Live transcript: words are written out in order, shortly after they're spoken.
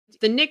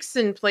The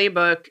Nixon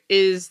Playbook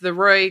is the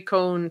Roy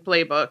Cohn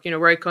Playbook.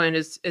 Roy Cohn,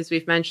 as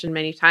we've mentioned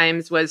many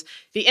times, was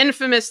the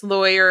infamous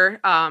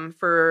lawyer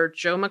for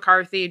Joe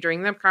McCarthy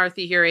during the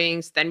McCarthy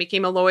hearings, then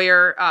became a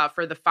lawyer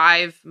for the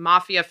 5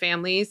 mafia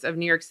families of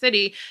New York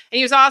City. And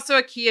he was also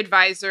a key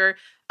advisor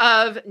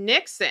of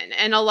Nixon.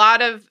 And a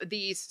lot of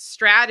these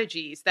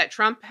strategies that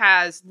Trump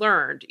has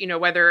learned,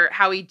 whether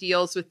how he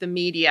deals with the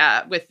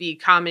media, with the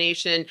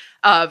combination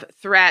of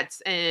threats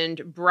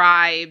and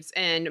bribes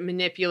and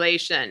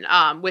manipulation,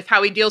 with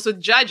how he deals with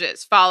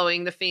judges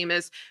following the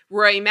famous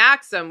Roy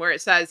maxim where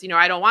it says,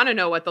 I don't want to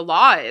know what the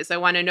law is. I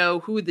want to know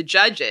who the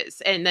judge is,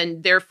 and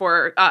then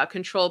therefore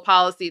control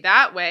policy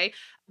that way.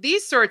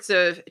 These sorts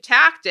of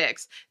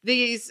tactics,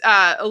 these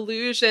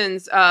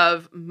illusions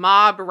of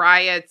mob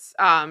riots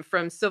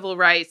from civil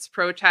rights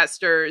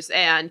protesters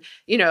and,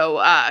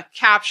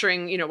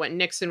 capturing, what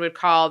Nixon would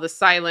call the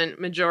silent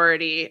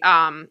majority,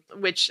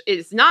 which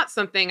is not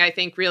something I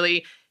think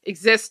really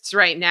exists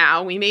right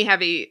now. We may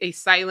have a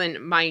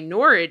silent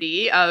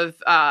minority of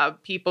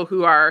people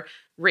who are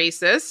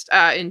racist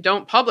and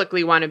don't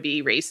publicly want to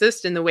be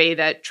racist in the way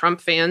that Trump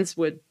fans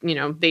would,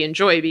 they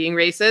enjoy being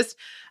racist.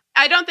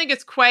 I don't think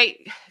it's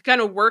quite going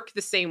to work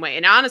the same way.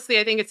 And honestly,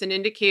 I think it's an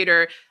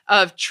indicator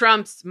of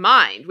Trump's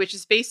mind, which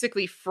is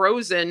basically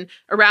frozen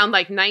around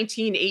like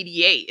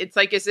 1988. It's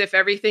like as if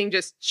everything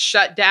just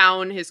shut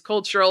down, his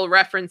cultural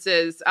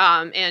references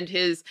and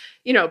his,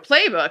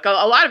 playbook.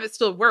 A lot of it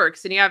still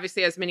works. And he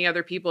obviously has many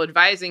other people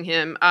advising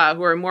him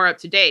who are more up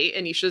to date.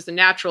 And he shows a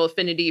natural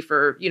affinity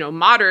for,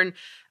 modern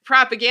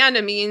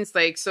propaganda means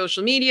like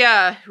social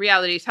media,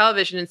 reality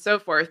television, and so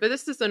forth. But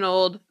this is an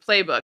old playbook.